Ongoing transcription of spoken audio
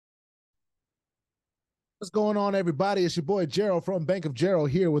What's going on, everybody? It's your boy Gerald from Bank of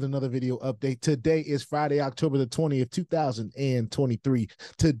Gerald here with another video update. Today is Friday, October the 20th, 2023.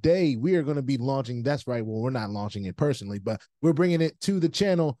 Today, we are going to be launching, that's right, well, we're not launching it personally, but we're bringing it to the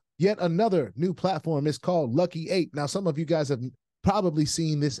channel. Yet another new platform. It's called Lucky 8. Now, some of you guys have probably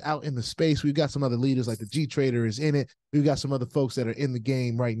seen this out in the space. We've got some other leaders like the G Trader is in it. We've got some other folks that are in the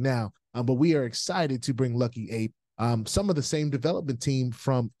game right now, but we are excited to bring Lucky 8. Some of the same development team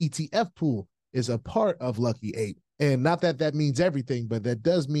from ETF Pool is a part of Lucky 8. And not that that means everything, but that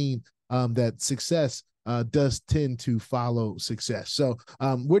does mean that success does tend to follow success. So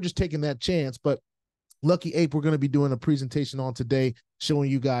we're just taking that chance. But Lucky 8, we're going to be doing a presentation on today,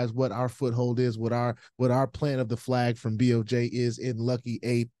 showing you guys what our foothold is, what our plant of the flag from BOJ is in Lucky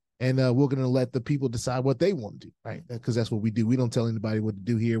 8. And we're going to let the people decide what they want to do, right? Because that's what we do. We don't tell anybody what to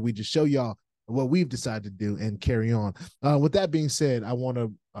do here. We just show y'all what we've decided to do and carry on. With that being said, I want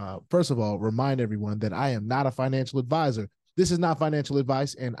to, first of all, remind everyone that I am not a financial advisor. This is not financial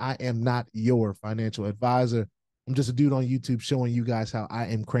advice, and I am not your financial advisor. I'm just a dude on YouTube showing you guys how I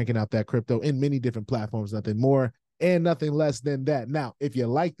am cranking out that crypto in many different platforms, nothing more and nothing less than that. Now, if you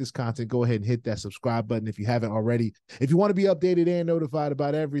like this content, go ahead and hit that subscribe button if you haven't already. If you want to be updated and notified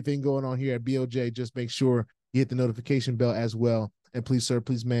about everything going on here at BOJ, just make sure you hit the notification bell as well. And please, sir,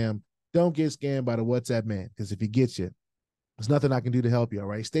 please, ma'am, don't get scammed by the WhatsApp man, because if he gets you, there's nothing I can do to help you, all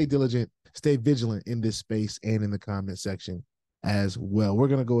right? Stay diligent, stay vigilant in this space and in the comment section as well. We're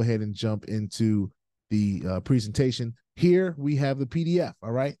going to go ahead and jump into the presentation. Here we have the PDF,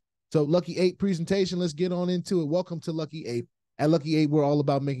 all right? So Lucky 8 presentation, let's get on into it. Welcome to Lucky 8. At Lucky 8, we're all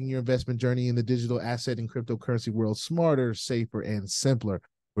about making your investment journey in the digital asset and cryptocurrency world smarter, safer, and simpler.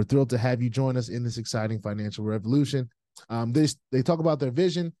 We're thrilled to have you join us in this exciting financial revolution. They talk about their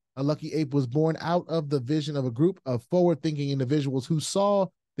vision. Lucky 8 was born out of the vision of a group of forward-thinking individuals who saw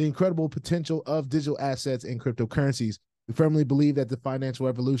the incredible potential of digital assets and cryptocurrencies. We firmly believe that the financial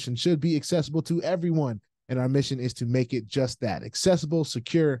revolution should be accessible to everyone, and our mission is to make it just that, accessible,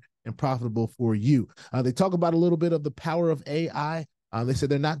 secure, and profitable for you. They talk about a little bit of the power of AI. They said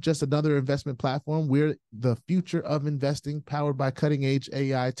they're not just another investment platform. We're the future of investing, powered by cutting-edge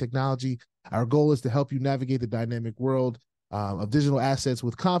AI technology. Our goal is to help you navigate the dynamic world of digital assets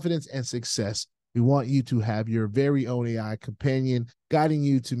with confidence and success. We want you to have your very own AI companion guiding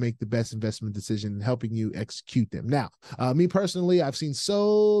you to make the best investment decision and helping you execute them. Now, me personally, I've seen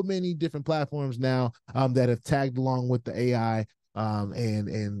so many different platforms now that have tagged along with the AI,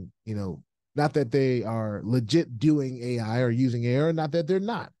 and you know, not that they are legit doing AI or using AI, or not that they're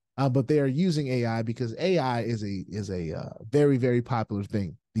not, but they are using AI because AI is a very, very popular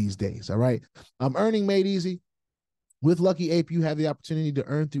thing these days. All right, earning made easy. With Lucky 8, you have the opportunity to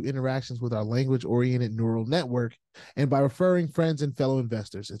earn through interactions with our language-oriented neural network and by referring friends and fellow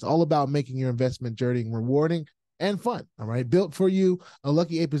investors. It's all about making your investment journey rewarding and fun, all right? Built for you,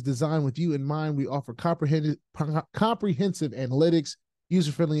 Lucky 8 is designed with you in mind. We offer comprehensive analytics,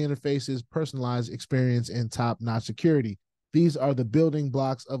 user-friendly interfaces, personalized experience, and top-notch security. These are the building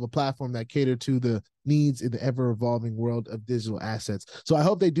blocks of a platform that cater to the needs in the ever-evolving world of digital assets. So I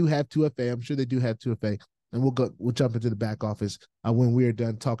hope they do have 2FA. I'm sure they do have 2FA. And we'll jump into the back office when we are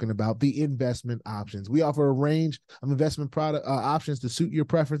done talking about the investment options. We offer a range of investment product options to suit your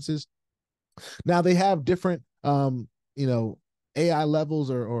preferences. Now they have different, AI levels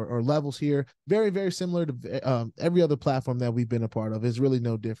or levels here. Very, very similar to every other platform that we've been a part of. It's really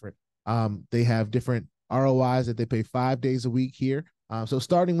no different. They have different ROIs that they pay 5 days a week here. So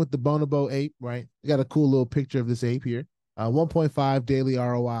starting with the Bonobo ape, right? We got a cool little picture of this ape here. 1.5 daily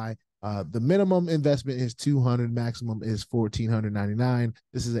ROI. The minimum investment is $200, maximum is $1,499.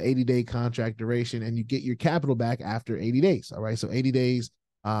 This is an 80-day contract duration, and you get your capital back after 80 days. All right, so 80 days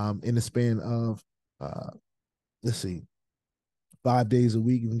in the span of, let's see, 5 days a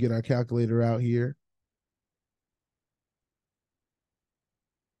week. You can get our calculator out here.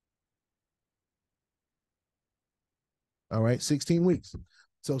 All right, 16 weeks.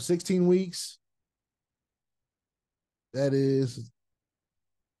 So 16 weeks, that is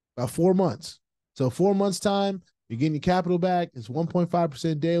about 4 months. So 4 months time, you're getting your capital back. It's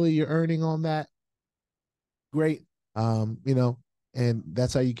 1.5% daily. You're earning on that. Great. And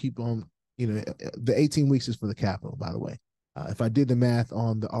that's how you keep on, the 18 weeks is for the capital, by the way. If I did the math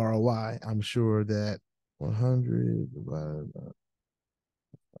on the ROI, I'm sure that 100 divided by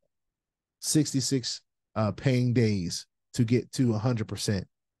 66 paying days to get to 100%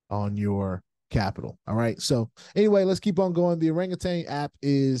 on your capital. All right. So anyway, let's keep on going. The orangutan app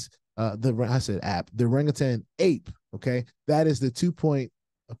is the orangutan ape. Okay. That is the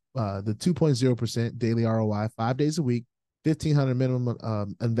 2.0% daily ROI, 5 days a week, 1,500 minimum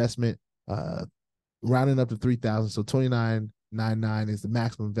investment, rounding up to 3,000. So 29.99 is the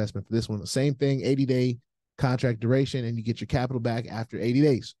maximum investment for this one. The same thing, 80-day contract duration, and you get your capital back after 80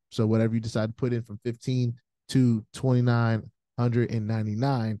 days. So whatever you decide to put in from 15 to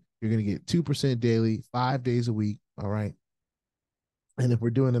 2,999, you're going to get 2% daily, 5 days a week. All right. And if we're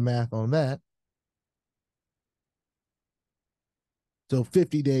doing the math on that, so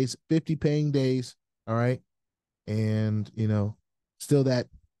 50 days, 50 paying days. All right. And, still that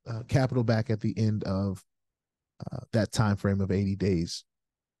capital back at the end of that time frame of 80 days.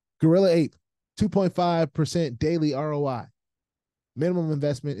 Gorilla Ape, 2.5% daily ROI. Minimum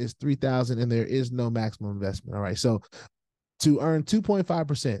investment is 3,000, and there is no maximum investment. All right. So to earn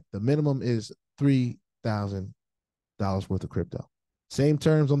 2.5%, the minimum is $3,000 worth of crypto. Same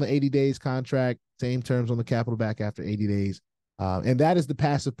terms on the 80 days contract, same terms on the capital back after 80 days. And that is the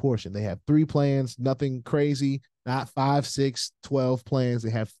passive portion. They have 3 plans, nothing crazy, not 5, 6, 12 plans.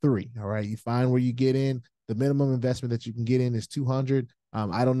 They have 3. All right. You find where you get in. The minimum investment that you can get in is 200.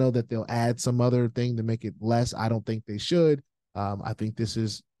 I don't know that they'll add some other thing to make it less. I don't think they should. I think this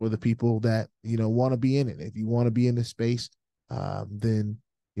is for the people that, want to be in it. If you want to be in this space, then,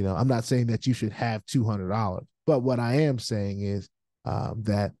 I'm not saying that you should have $200, but what I am saying is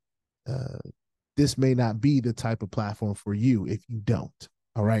that this may not be the type of platform for you if you don't.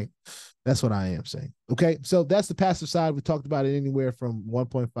 All right. That's what I am saying. Okay. So that's the passive side. We talked about it anywhere from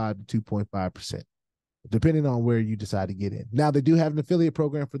 1.5 to 2.5%. Depending on where you decide to get in. Now, they do have an affiliate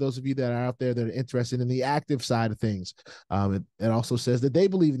program for those of you that are out there that are interested in the active side of things. It also says that they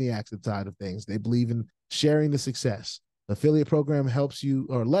believe in the active side of things. They believe in sharing the success. The affiliate program helps you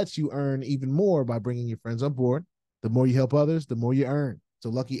or lets you earn even more by bringing your friends on board. The more you help others, the more you earn. So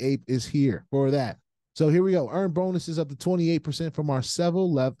Lucky Ape is here for that. So here we go. Earn bonuses up to 28% from our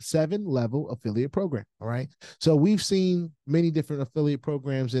 7-level affiliate program. All right. So we've seen many different affiliate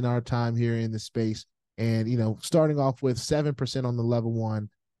programs in our time here in this space. And, starting off with 7% on the level 1,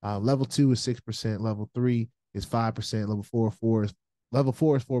 level 2 is 6%, level 3 is 5%, level 4 is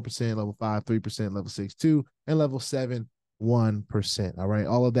 4%, level 5, 3%, level 6, 2, and level 7, 1%. All right.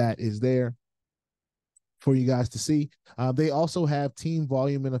 All of that is there for you guys to see. They also have team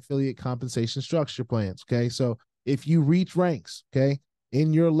volume and affiliate compensation structure plans. Okay. So if you reach ranks, okay,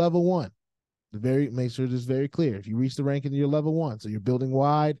 in your level 1, make sure this is very clear. If you reach the rank in your level 1, so you're building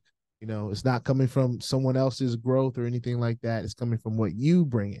wide, it's not coming from someone else's growth or anything like that. It's coming from what you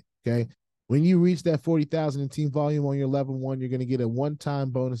bring in. Okay. When you reach that 40,000 in team volume on your level 1, you're going to get a one-time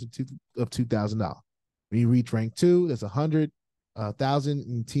bonus of $2,000. When you reach rank 2, that's 100,000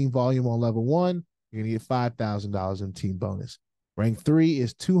 in team volume on level 1. You're going to get $5,000 in team bonus. Rank 3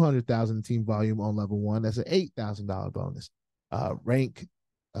 is 200,000 in team volume on level 1. That's an $8,000 bonus. Rank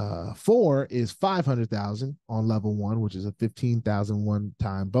 4 is 500,000 on level 1, which is a 15,000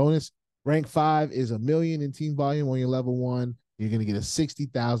 one-time bonus. Rank 5 is $1 million in team volume on your level 1. You're going to get a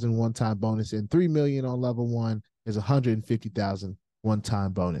 60,000 one-time bonus, and 3 million on level 1 is 150,000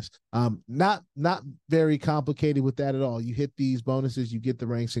 one-time bonus. Not very complicated with that at all. You hit these bonuses, you get the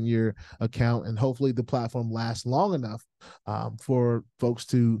ranks in your account, and hopefully the platform lasts long enough for folks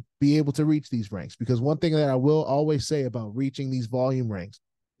to be able to reach these ranks. Because one thing that I will always say about reaching these volume ranks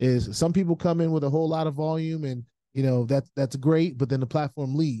is some people come in with a whole lot of volume, and that's great, but then the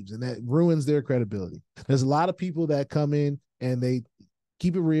platform leaves and that ruins their credibility. There's a lot of people that come in and they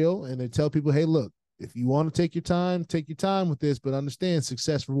keep it real and they tell people, hey, look, if you want to take your time with this, but understand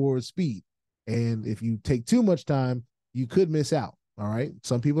success rewards speed. And if you take too much time, you could miss out. All right.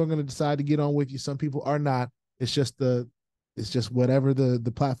 Some people are going to decide to get on with you. Some people are not. It's just whatever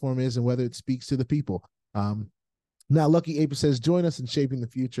the platform is and whether it speaks to the people. Now, Lucky Ape says, join us in shaping the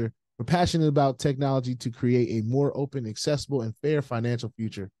future. We're passionate about technology to create a more open, accessible, and fair financial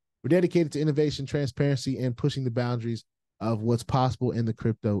future. We're dedicated to innovation, transparency, and pushing the boundaries of what's possible in the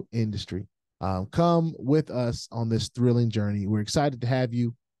crypto industry. Come with us on this thrilling journey. We're excited to have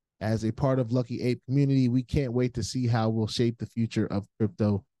you as a part of Lucky Ape community. We can't wait to see how we'll shape the future of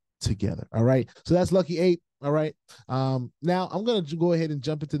crypto together. All right. So that's Lucky Ape. All right. Now I'm going to go ahead and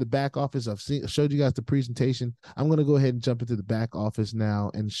jump into the back office. Showed you guys the presentation. I'm going to go ahead and jump into the back office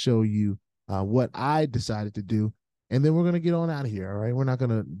now and show you what I decided to do. And then we're going to get on out of here. All right. We're not going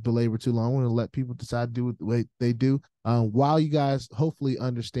to belabor too long. We're going to let people decide to do it the way they do. While you guys hopefully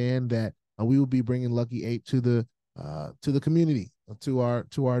understand that we will be bringing Lucky Ape to the community, to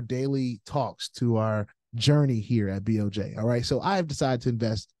our daily talks, to our journey here at BOJ. All right. So I have decided to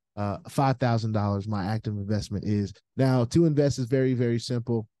invest $5,000. My active investment is. Now, to invest is very, very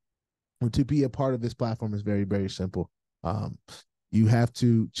simple. To be a part of this platform is very, very simple. You have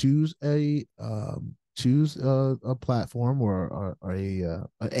to choose a choose a platform or a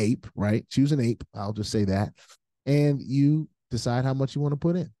ape, right? Choose an ape. I'll just say that, and you decide how much you want to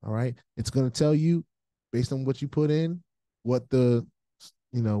put in. All right, it's going to tell you based on what you put in, what the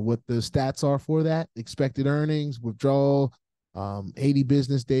what the stats are for that, expected earnings, withdrawal, 80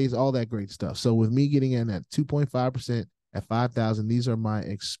 business days, all that great stuff. So with me getting in at 2.5% at 5,000, these are my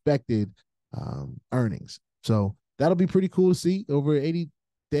expected earnings. So that'll be pretty cool to see over 80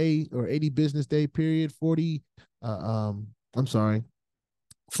 day or 80 business day period, 40, I'm sorry,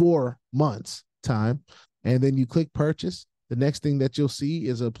 4 months time. And then you click purchase. The next thing that you'll see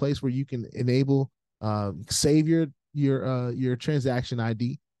is a place where you can enable, save your transaction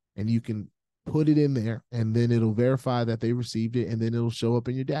ID, and you can put it in there, and then it'll verify that they received it, and then it'll show up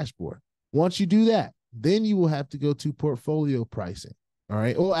in your dashboard. Once you do that, then you will have to go to portfolio pricing. All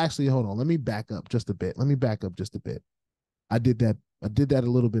right. Oh, actually, hold on. Let me back up just a bit. I did that a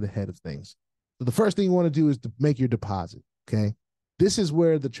little bit ahead of things. So the first thing you want to do is to make your deposit. Okay. This is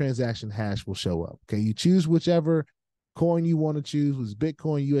where the transaction hash will show up. Okay. You choose whichever coin you want to choose, was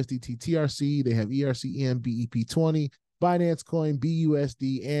Bitcoin, USDT, TRC. They have ERC, EMB, EP20, Binance Coin,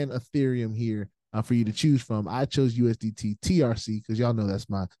 BUSD, and Ethereum here for you to choose from. I chose USDT TRC because y'all know that's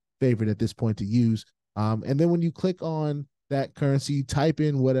my favorite at this point to use. And then when you click on that currency, you type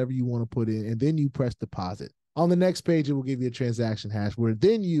in whatever you want to put in, and then you press deposit. On the next page, it will give you a transaction hash where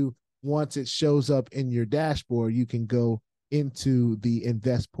then you, once it shows up in your dashboard, you can go into the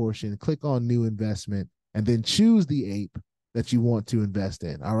invest portion, click on new investment, and then choose the ape that you want to invest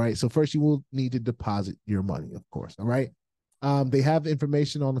in. All right. So first you will need to deposit your money, of course. All right. They have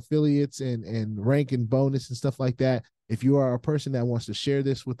information on affiliates and rank and bonus and stuff like that. If you are a person that wants to share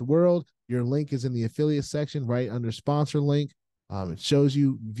this with the world, your link is in the affiliate section right under sponsor link. It shows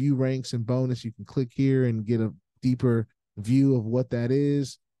you view ranks and bonus. You can click here and get a deeper view of what that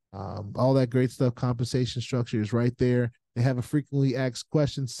is. All that great stuff. Compensation structure is right there. They have a frequently asked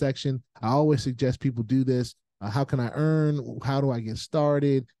questions section. I always suggest people do this. How can I earn? How do I get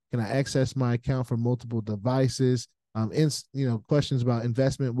started? Can I access my account from multiple devices? Questions about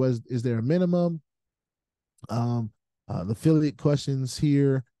investment. Is there a minimum? The affiliate questions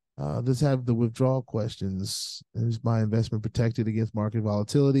here. Let's have the withdrawal questions. Is my investment protected against market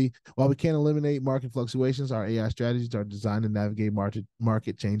volatility? While we can't eliminate market fluctuations, our AI strategies are designed to navigate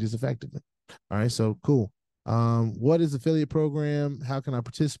market changes effectively. All right, so cool. What is affiliate program? How can I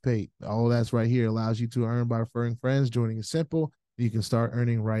participate? All that's right here. Allows you to earn by referring friends. Joining is simple. You can start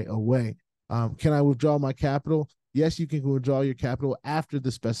earning right away. Can I withdraw my capital? Yes, you can withdraw your capital after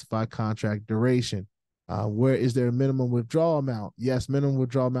the specified contract duration. Where is there a minimum withdrawal amount? Yes, minimum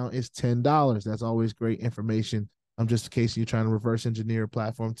withdrawal amount is $10. That's always great information. Just in case you're trying to reverse engineer a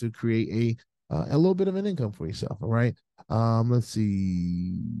platform to create a little bit of an income for yourself. All right. Let's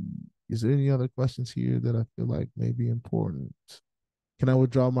see. Is there any other questions here that I feel like may be important? Can I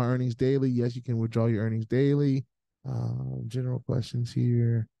withdraw my earnings daily? Yes, you can withdraw your earnings daily. General questions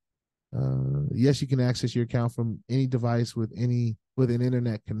here. Yes, you can access your account from any device with an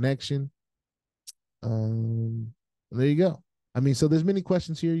internet connection. There you go. I mean, so there's many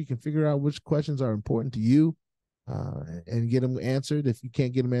questions here. You can figure out which questions are important to you and get them answered. If you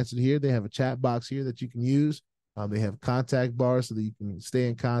can't get them answered here, they have a chat box here that you can use. They have contact bars so that you can stay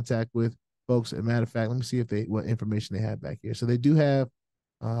in contact with folks. As a matter of fact, let me see what information they have back here. So they do have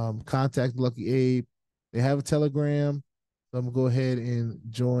contact Lucky Ape. They have a Telegram. So I'm gonna go ahead and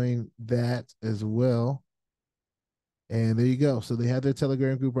join that as well. And there you go. So they have their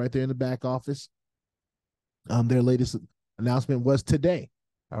Telegram group right there in the back office. Their latest announcement was today.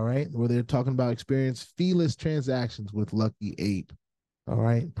 All right, where they're talking about experience feeless transactions with Lucky Ape. All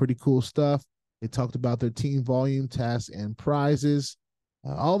right, pretty cool stuff. They talked about their team volume, tasks, and prizes.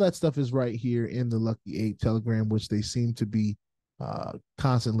 All that stuff is right here in the Lucky Ape Telegram, which they seem to be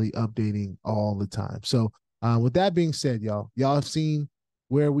constantly updating all the time. So with that being said, y'all have seen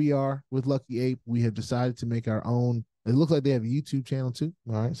where we are with Lucky Ape. We have decided to make our own. It looks like they have a YouTube channel too.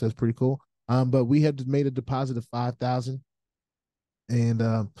 All right, so that's pretty cool. But we have made a deposit of 5,000,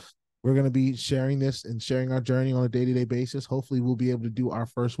 and we're going to be sharing this and sharing our journey on a day-to-day basis. Hopefully, we'll be able to do our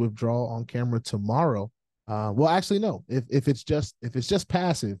first withdrawal on camera tomorrow. Well, actually, no. If it's just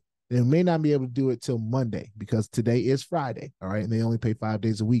passive, then we may not be able to do it till Monday because today is Friday. All right, and they only pay 5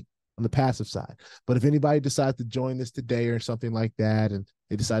 days a week on the passive side. But if anybody decides to join this today or something like that, and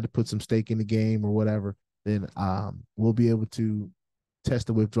they decide to put some stake in the game or whatever, then we'll be able to test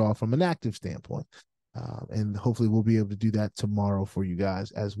the withdrawal from an active standpoint. And hopefully we'll be able to do that tomorrow for you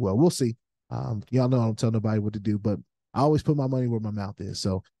guys as well. We'll see. Y'all know I don't tell nobody what to do, but I always put my money where my mouth is.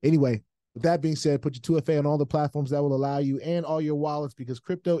 So anyway, With that being said, put your 2FA on all the platforms that will allow you and all your wallets, because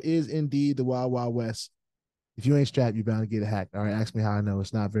crypto is indeed the wild, wild west. If you ain't strapped, you're bound to get hacked. All right, ask me how I know.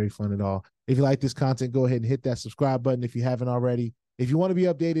 It's not very fun at all. If you like this content, go ahead and hit that subscribe button if you haven't already. If you want to be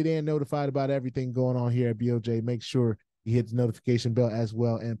updated and notified about everything going on here at BOJ, make sure you hit the notification bell as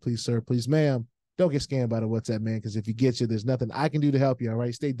well. And please, sir, please, ma'am, don't get scammed by the WhatsApp, man, because if you get you, there's nothing I can do to help you, all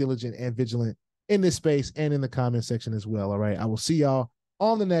right? Stay diligent and vigilant in this space and in the comment section as well, all right? I will see y'all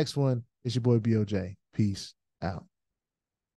on the next one. It's your boy BOJ. Peace out.